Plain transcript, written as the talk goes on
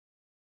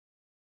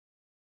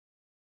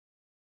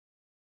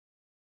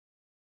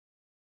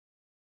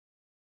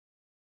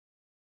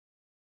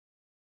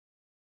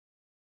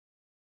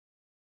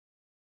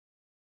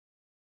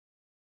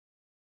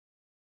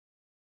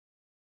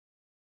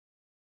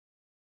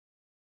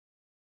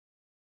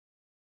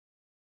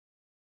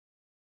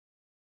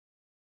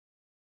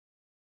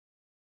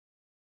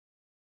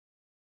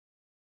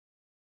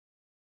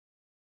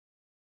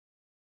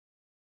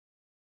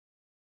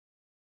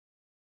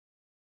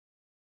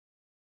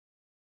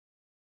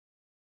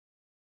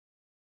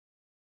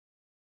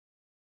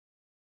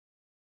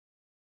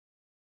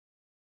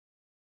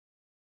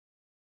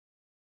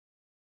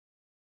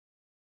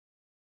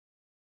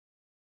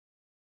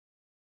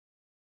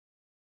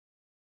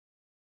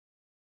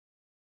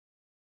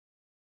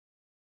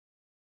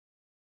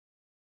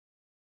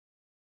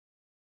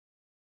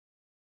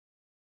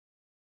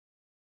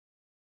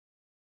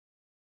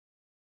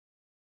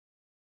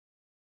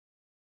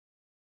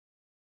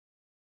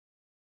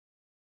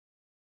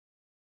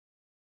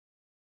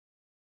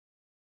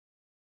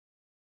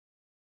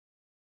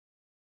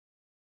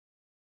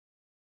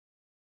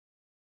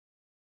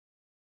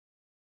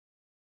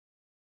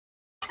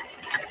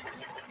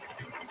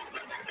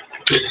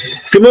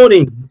Good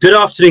morning, good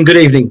afternoon, good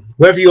evening,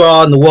 wherever you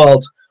are in the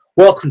world.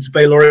 Welcome to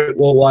Bayloric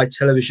Worldwide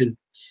Television.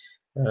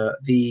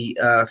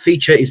 The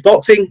feature is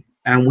boxing,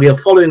 and we are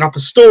following up a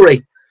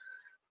story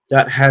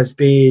that has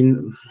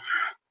been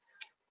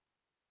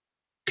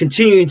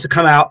continuing to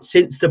come out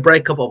since the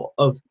breakup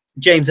of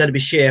James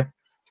Bashir,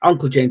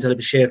 Uncle James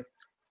Bashir,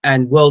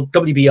 and world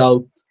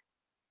WBO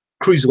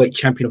cruiserweight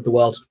champion of the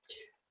world,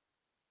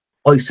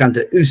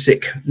 Alexander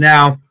Usyk.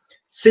 Now,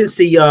 since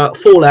the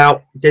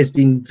fallout, there's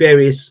been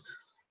various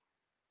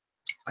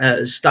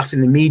stuff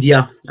in the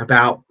media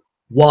about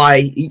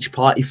why each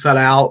party fell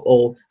out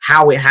or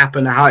how it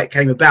happened or how it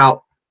came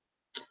about.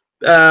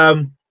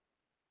 Uncle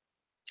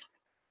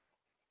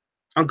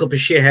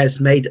Bashir has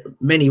made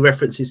many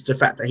references to the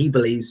fact that he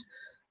believes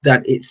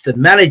that it's the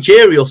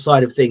managerial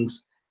side of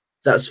things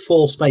that's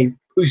forced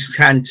Usyk's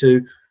hand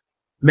to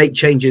make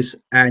changes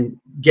and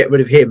get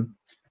rid of him.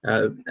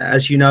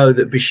 As you know,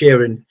 that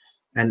Bashir and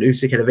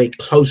Usyk had a very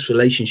close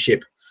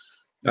relationship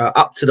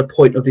up to the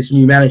point of this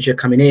new manager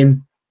coming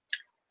in.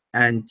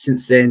 And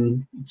since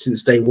then,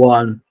 since day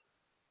one,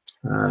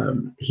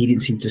 he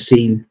didn't seem to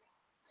see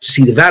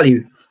the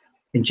value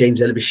in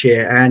James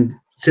Bashir. And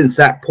since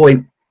that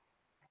point,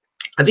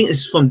 I think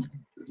this is from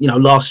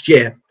last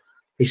year,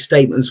 his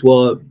statements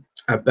were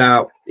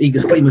about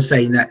Egis Klimas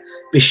saying that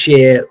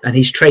Bashir and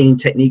his training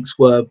techniques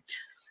were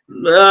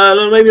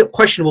maybe not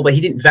questionable, but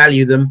he didn't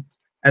value them,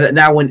 and that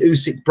now when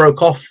Usyk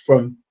broke off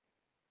from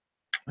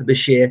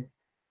Bashir,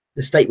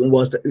 the statement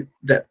was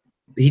that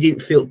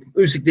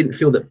Usyk didn't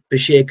feel that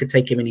Bashir could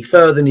take him any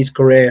further in his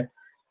career,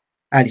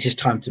 and it's just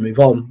time to move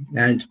on.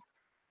 And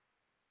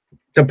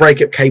the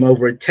breakup came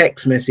over a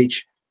text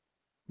message,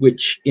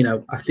 which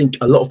I think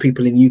a lot of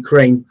people in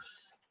Ukraine,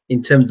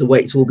 in terms of the way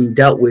it's all been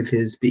dealt with,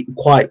 has been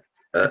quite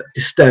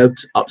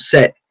disturbed,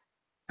 upset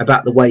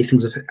about the way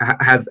things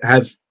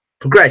have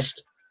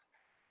progressed.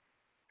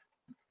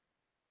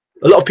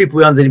 A lot of people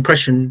were under the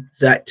impression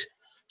that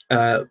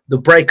the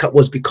breakup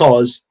was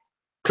because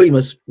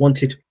Klimas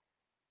wanted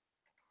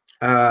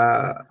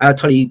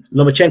Anatoly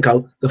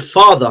Lomachenko, the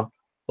father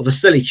of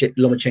Vasily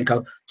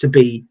Lomachenko, to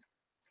be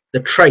the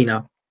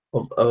trainer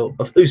of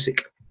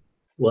Usyk.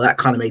 Well, that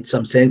kind of made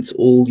some sense.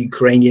 All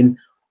Ukrainian,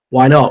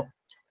 why not?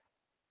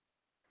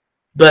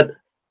 But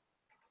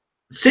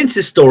since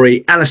this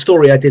story and a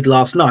story I did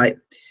last night,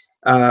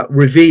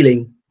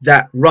 revealing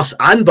that Russ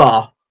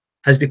Anber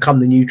has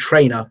become the new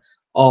trainer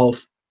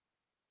of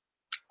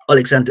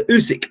Alexander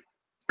Usyk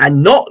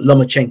and not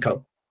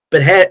Lomachenko.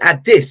 But here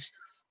at this,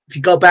 if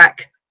you go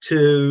back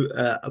to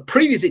a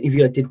previous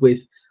interview I did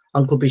with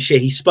Uncle Bashir,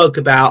 he spoke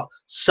about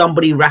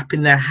somebody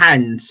wrapping their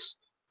hands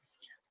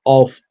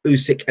of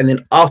Usyk, and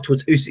then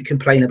afterwards Usyk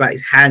complained about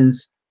his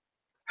hands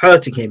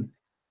hurting him.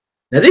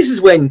 Now this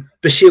is when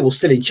Bashir was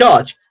still in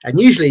charge, and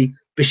usually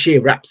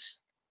Bashir wraps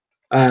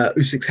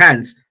Usyk's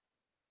hands.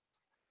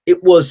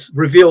 It was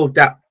revealed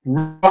that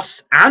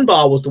Russ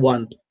Anber was the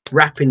one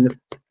wrapping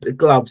the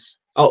gloves,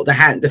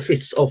 the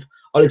fists of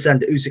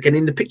Alexander Usyk. And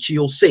in the picture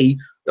you'll see,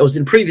 that was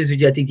in the previous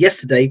video I did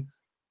yesterday,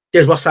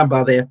 there's Russ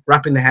Anber there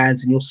wrapping the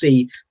hands, and you'll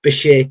see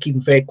Bashir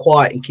keeping very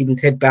quiet and keeping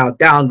his head bowed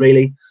down,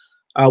 really,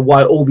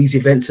 while all these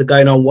events are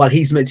going on, while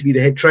he's meant to be the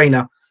head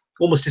trainer.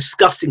 Almost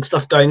disgusting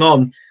stuff going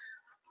on.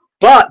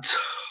 But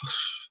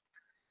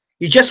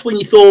when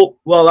you thought,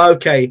 well,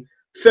 okay,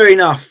 fair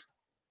enough.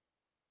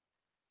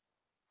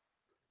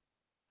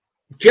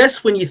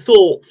 Just when you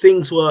thought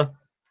things were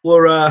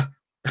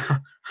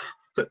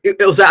it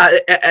was at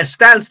a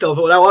standstill. I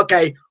thought, oh,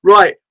 okay,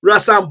 right,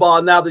 Russ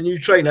Anber now the new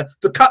trainer.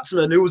 The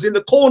Cutsman, who was in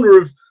the corner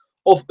of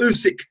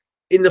Usyk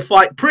in the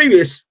fight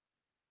previous,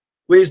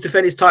 when he was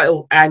defending his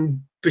title, and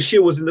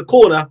Bashir was in the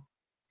corner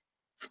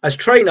as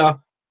trainer.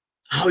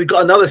 Oh, we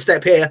got another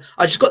step here.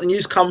 I just got the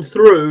news come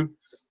through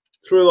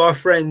our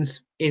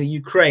friends in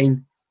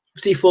Ukraine.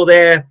 See, for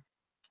their,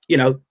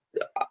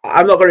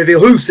 I'm not going to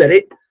reveal who said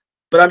it,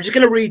 but I'm just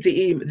going to read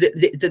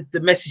the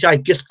message I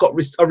just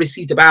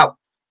received about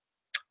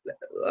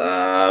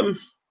 7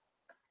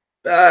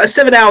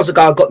 hours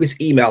ago. I got this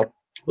email.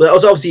 Well, that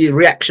was obviously a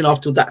reaction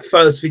after that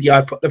first video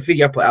I put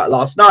out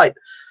last night.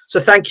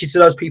 So thank you to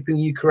those people in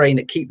Ukraine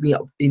that keep me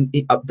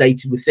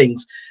updated with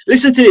things.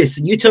 Listen to this,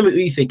 and you tell me what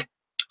you think.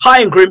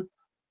 Hi, Grim.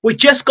 We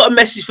just got a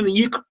message from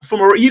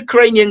a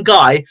Ukrainian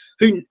guy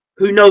who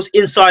knows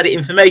insider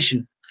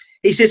information.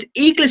 He says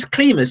Egis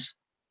Klimas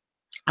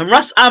and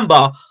Russ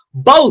Anber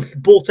both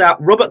bought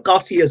out Robert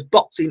Garcia's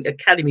boxing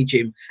academy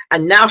gym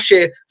and now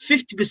share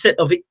 50%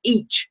 of it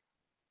each.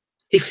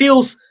 He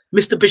feels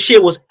Mr.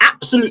 Bashir was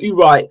absolutely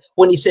right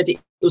when he said it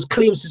was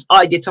Klimas'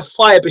 idea to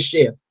fire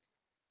Bashir.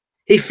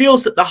 He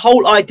feels that the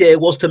whole idea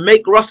was to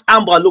make Russ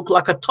Anber look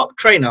like a top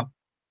trainer.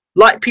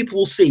 Like people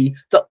will see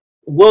that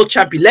world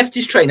champion left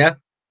his trainer,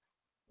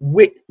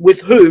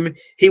 with whom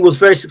he was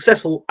very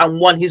successful and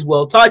won his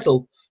world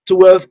title, to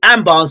work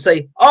Anber and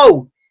say,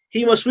 oh,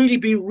 he must really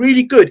be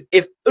really good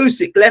if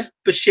Usyk left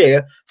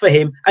Bashir for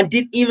him and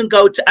didn't even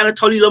go to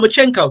Anatoly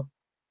Lomachenko.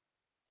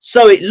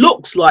 So it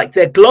looks like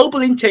their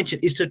global intention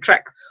is to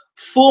attract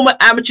former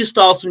amateur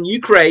stars from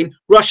Ukraine,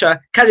 Russia,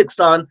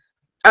 Kazakhstan,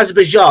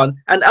 Azerbaijan,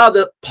 and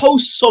other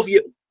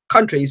post-Soviet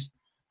countries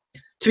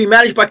to be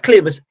managed by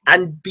Klimas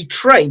and be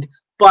trained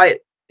by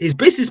his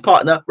business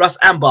partner, Russ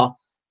Anber.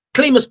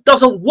 Klimas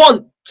doesn't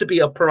want to be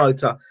a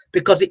promoter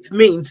because it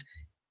means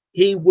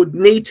he would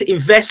need to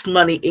invest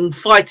money in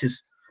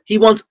fighters. He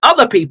wants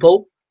other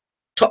people,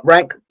 Top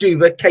Rank,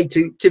 Duva,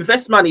 K2, to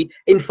invest money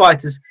in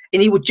fighters,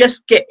 and he would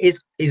just get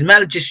his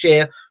manager's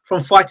share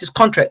from fighters'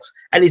 contracts,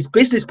 and his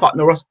business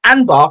partner, Russ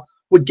Anber,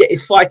 would get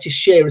his fighter's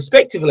share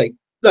respectively.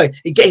 No,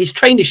 he'd get his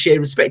trainer's share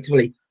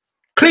respectively.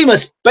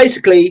 Klimas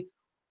basically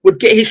would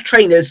get his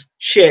trainer's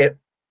share.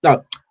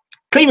 No,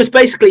 Klimas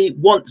basically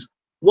wants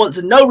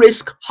a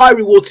no-risk,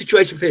 high-reward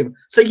situation for him.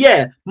 So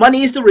yeah,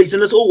 money is the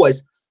reason, as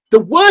always. The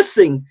worst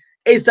thing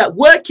is that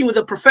working with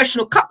a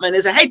professional cutman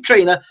as a head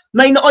trainer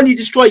may not only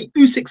destroy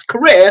Usyk's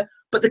career,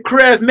 but the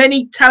career of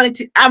many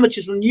talented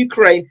amateurs from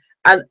Ukraine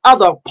and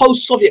other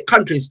post-Soviet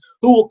countries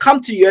who will come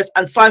to US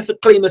and sign for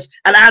Klimas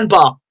and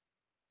Anber.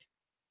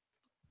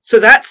 So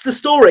that's the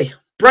story.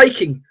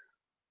 Breaking.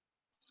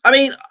 I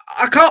mean,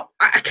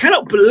 I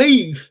cannot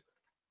believe,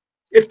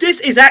 if this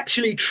is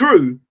actually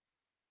true,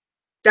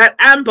 that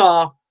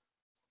Anber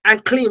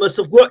and Klimas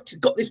have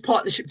got this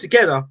partnership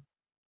together.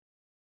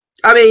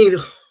 I mean,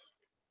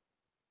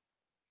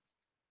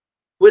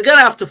 we're going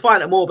to have to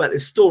find out more about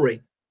this story,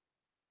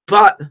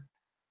 but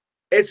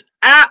it's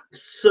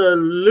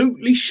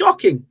absolutely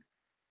shocking.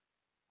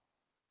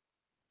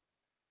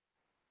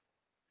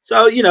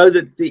 So, you know,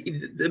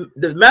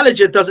 the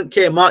manager doesn't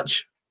care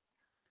much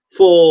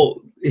for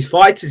his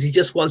fighters. He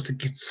just wants to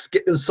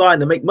get them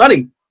signed and make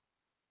money.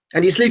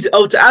 And he just leaves it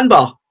over to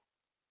Anber.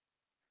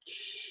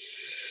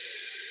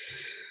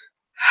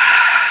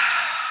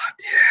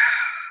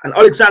 And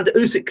Alexander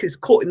Usyk is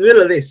caught in the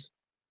middle of this.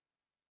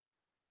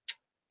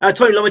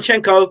 Tony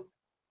Lomachenko,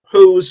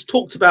 who was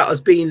talked about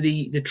as being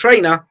the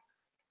trainer,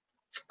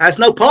 has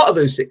no part of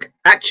Usyk,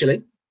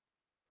 actually.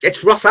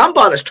 It's Russ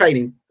Anber that's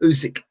training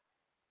Usyk.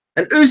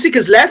 And Usyk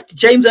has left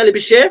James Ali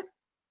Bashir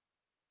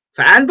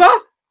for Anber.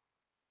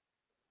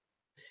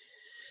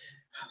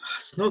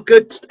 It's not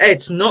good.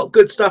 It's not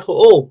good stuff at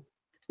all.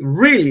 It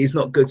really is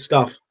not good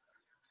stuff.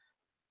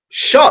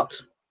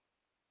 Shocked.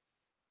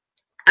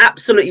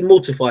 Absolutely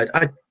mortified.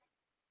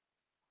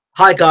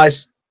 Hi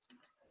guys.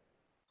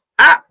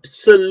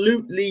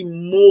 Absolutely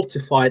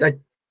mortified.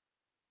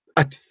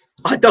 I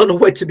don't know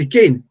where to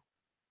begin.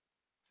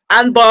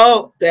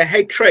 Anber, their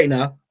head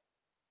trainer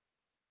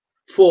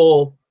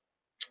for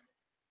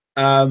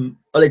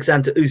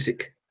Alexander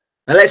Usyk.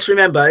 Now let's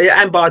remember,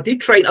 Anber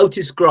did train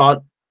Otis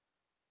Grant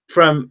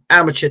from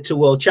amateur to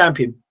world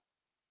champion.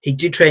 He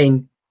did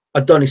train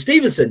Adonis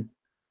Stevenson.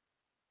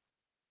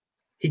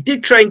 He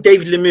did train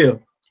David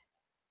Lemieux.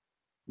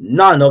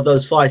 None of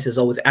those fighters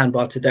are with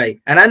Anber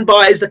today. And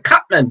Anber is the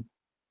cutman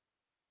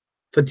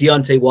for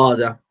Deontay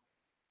Wilder.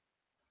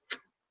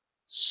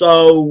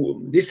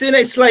 So this is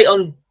a slate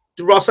on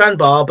Russ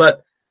Anber,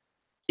 but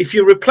if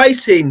you're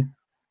replacing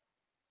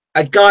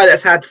a guy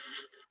that's had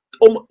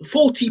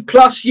 40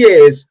 plus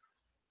years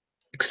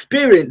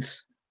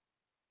experience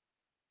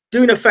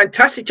doing a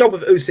fantastic job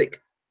with Usyk,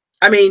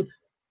 I mean,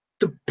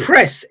 the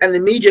press and the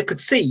media could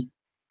see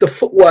the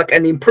footwork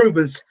and the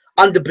improvements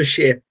under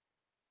Bashir.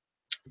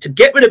 To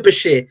get rid of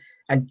Bashir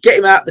and get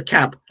him out of the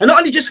camp, and not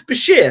only just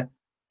Bashir,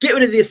 get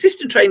rid of the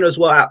assistant trainer as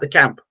well out of the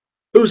camp,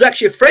 who's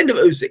actually a friend of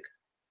Usyk.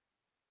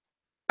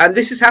 And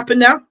this has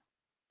happened now.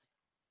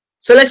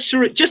 So let's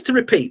just to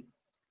repeat,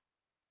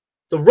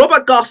 the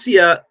Robert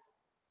Garcia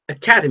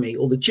Academy,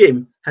 or the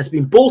gym, has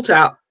been bought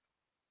out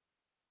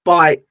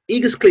by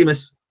Egis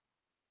Klimas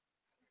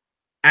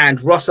and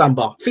Russ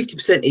Anber,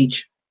 50%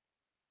 each.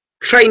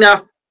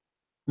 Trainer,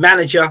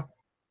 manager,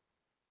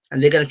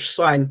 and they're going to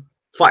sign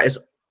fighters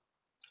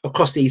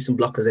across the Eastern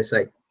Bloc, as they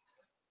say.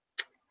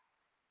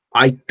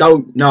 I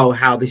don't know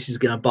how this is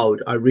going to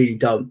bode. I really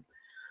don't.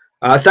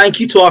 Thank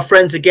you to our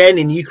friends again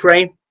in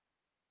Ukraine.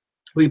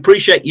 We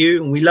appreciate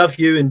you and we love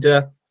you, and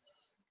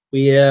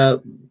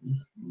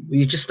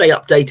we just stay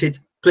updated.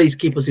 Please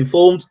keep us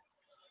informed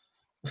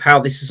of how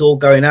this is all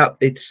going up.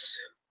 It's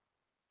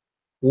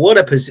what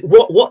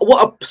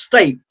a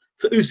state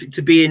for Usyk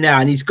to be in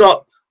now,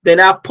 and they're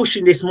now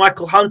pushing this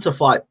Michael Hunter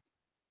fight.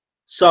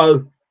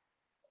 So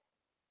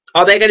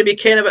are they going to be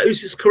caring about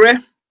Usyk's career,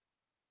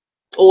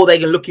 or are they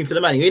looking for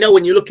the money? You know,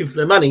 when you're looking for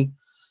the money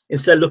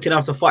instead of looking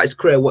after a fighter's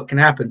career, what can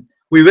happen?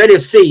 We already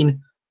have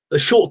seen the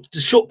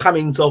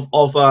shortcomings of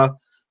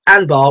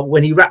Anber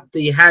when he wrapped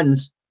the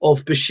hands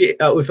of Bashir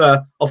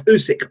of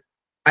Usyk,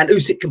 and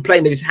Usyk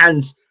complained of his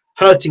hands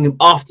hurting him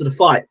after the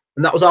fight,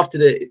 and that was after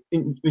the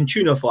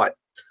Intuno fight.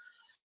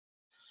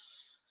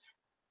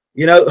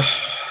 You know,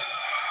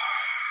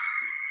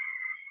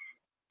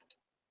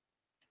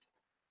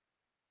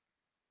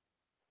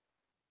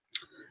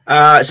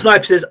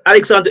 Sniper says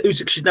Alexander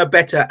Usyk should know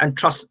better and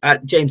trust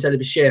James Ali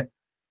Bashir.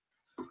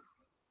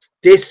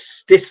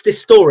 This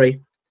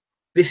story,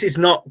 this is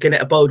not going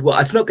to bode well.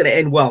 It's not going to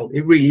end well.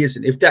 It really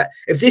isn't.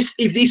 If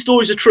these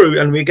stories are true,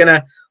 and we're going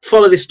to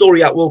follow this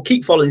story up, we'll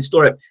keep following this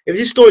story up. If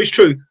this story is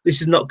true, this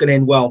is not going to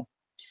end well.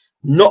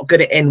 Not going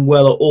to end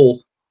well at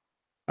all.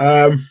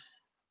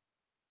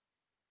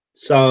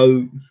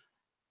 So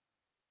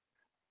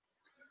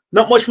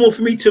not much more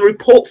for me to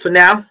report for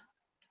now,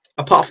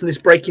 apart from this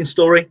breaking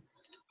story.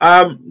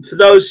 For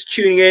those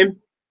tuning in,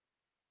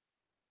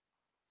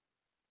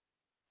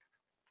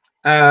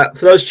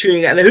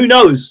 and who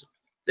knows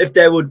if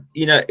they would,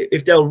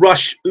 if they'll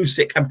rush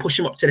Usyk and push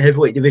him up to the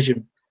heavyweight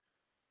division.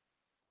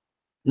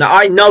 Now,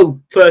 I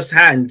know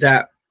firsthand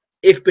that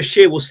if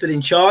Bashir was still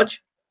in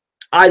charge,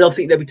 I don't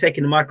think they'd be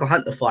taking the Michael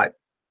Hunter fight.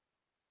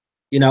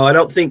 I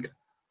don't think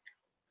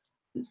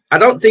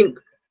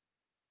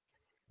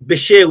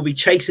Bashir will be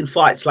chasing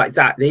fights like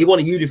that. They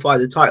want to unify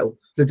the title,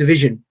 the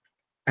division,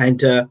 and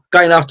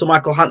going after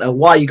Michael Hunter.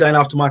 Why are you going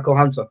after Michael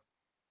Hunter?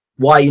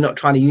 Why are you not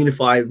trying to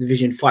unify the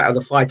division, fight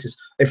other fighters?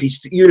 If he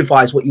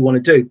unifies what you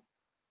want to do,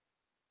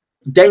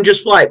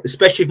 dangerous fight,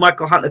 especially if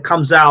Michael Hunter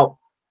comes out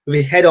with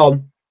his head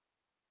on.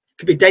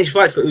 Could be a dangerous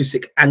fight for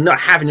Usyk, and not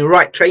having the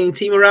right training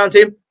team around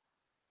him.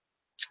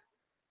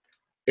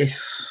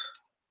 It's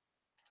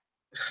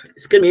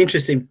going to be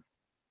interesting.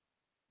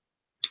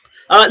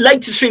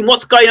 Later stream,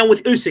 what's going on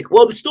with Usyk?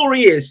 Well, the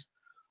story is,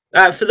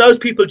 for those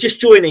people just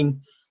joining,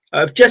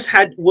 I've just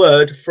had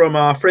word from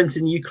our friends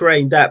in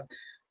Ukraine that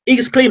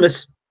Egis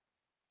Klimas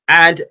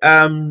and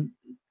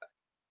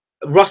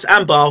Russ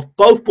Anber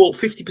both bought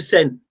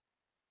 50%.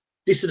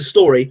 This is the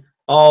story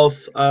of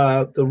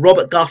the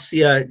Robert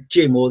Garcia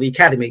gym, or the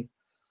academy,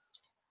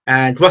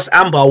 and Russ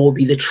Anber will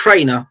be the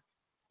trainer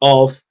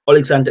of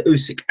Alexander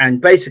Usyk. And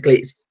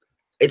basically,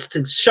 it's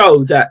to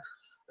show that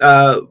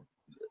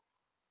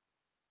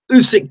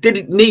Usyk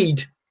didn't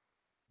need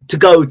to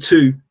go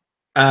to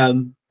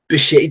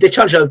Bashir. They're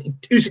trying to show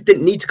Usyk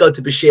didn't need to go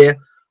to Bashir,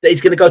 that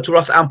he's going to go to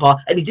Russ Anber,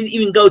 and he didn't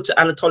even go to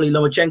Anatoly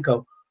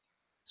Lomachenko.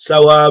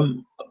 So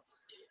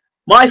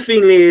my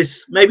feeling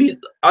is maybe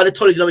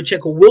Anatoly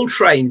Lomachenko will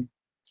train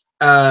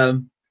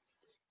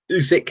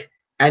Usyk,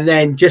 and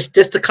then just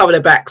to cover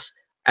their backs,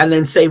 and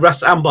then say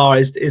Russ Anber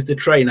is the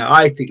trainer.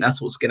 I think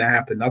that's what's going to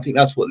happen. I think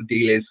that's what the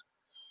deal is.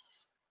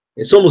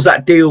 It's almost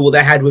that deal what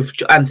they had with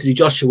Anthony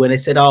Joshua, when they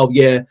said, "Oh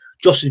yeah,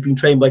 Joshua's been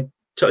trained by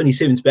Tony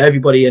Simmons," but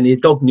everybody and the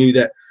dog knew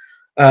that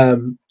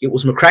it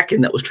was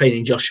McCracken that was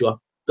training Joshua.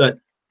 But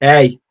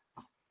hey,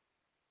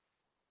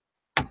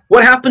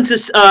 what happened to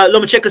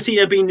Lomachenko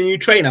Senior being the new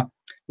trainer?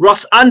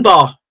 Russ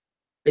Anber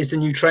is the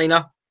new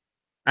trainer,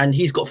 and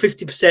he's got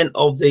 50%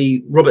 of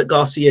the Robert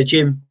Garcia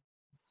gym,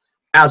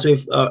 as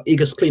with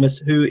Egis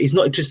Klimas, who is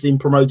not interested in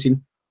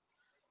promoting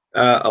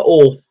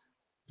or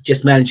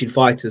just managing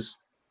fighters.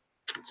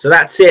 So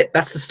that's it.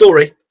 That's the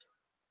story.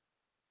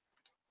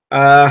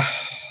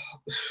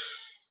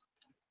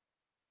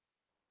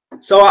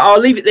 So I'll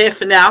leave it there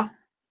for now.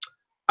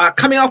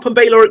 Coming up on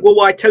Bayloric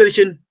Worldwide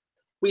Television,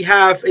 we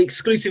have an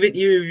exclusive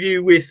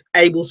interview with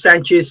Abel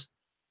Sanchez,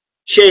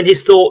 sharing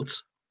his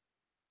thoughts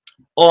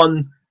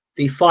on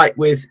the fight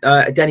with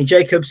Danny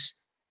Jacobs,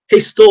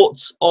 his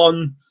thoughts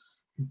on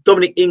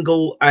Dominic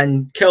Ingle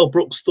and Kell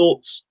Brook's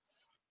thoughts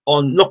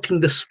on knocking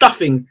the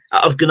stuffing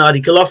out of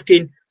Gennady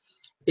Golovkin,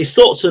 his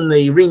thoughts on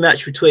the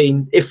rematch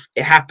between, if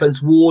it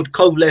happens, Ward,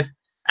 Kovalev,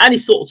 and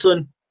his thoughts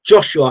on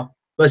Joshua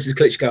versus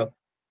Klitschko.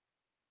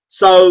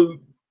 So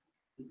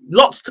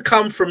lots to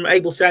come from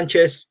Abel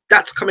Sanchez.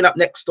 That's coming up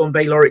next on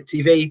Bayloric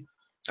TV.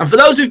 And for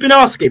those who've been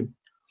asking,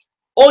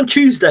 on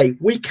Tuesday,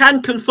 we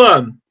can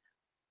confirm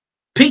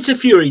Peter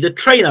Fury, the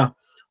trainer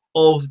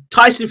of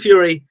Tyson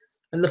Fury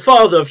and the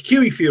father of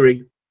Hughie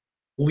Fury,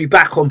 will be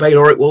back on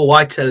Bayloric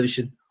Worldwide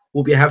Television.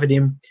 We'll be having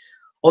him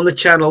on the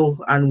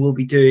channel, and we'll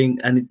be doing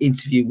an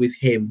interview with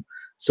him.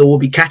 So we'll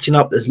be catching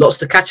up. There's lots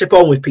to catch up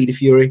on with Peter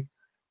Fury.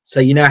 So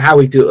you know how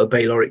we do it at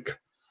Bayloric.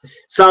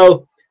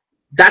 So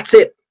that's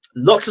it.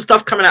 Lots of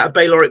stuff coming out of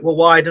Bayloric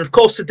Worldwide. And of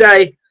course,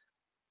 today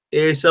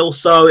is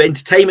also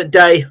Entertainment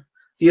Day,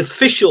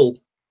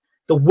 the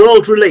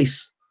world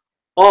release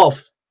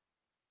of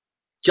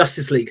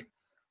Justice League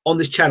on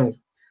this channel.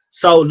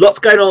 So lots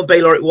going on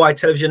Bayloric Worldwide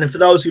Television. And for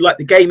those who like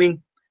the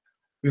gaming,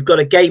 we've got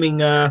a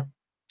gaming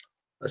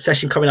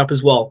session coming up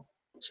as well.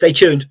 Stay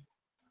tuned.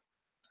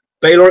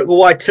 Bayloric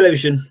Worldwide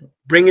Television,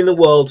 bringing the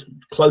world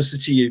closer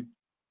to you.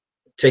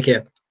 Take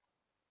care.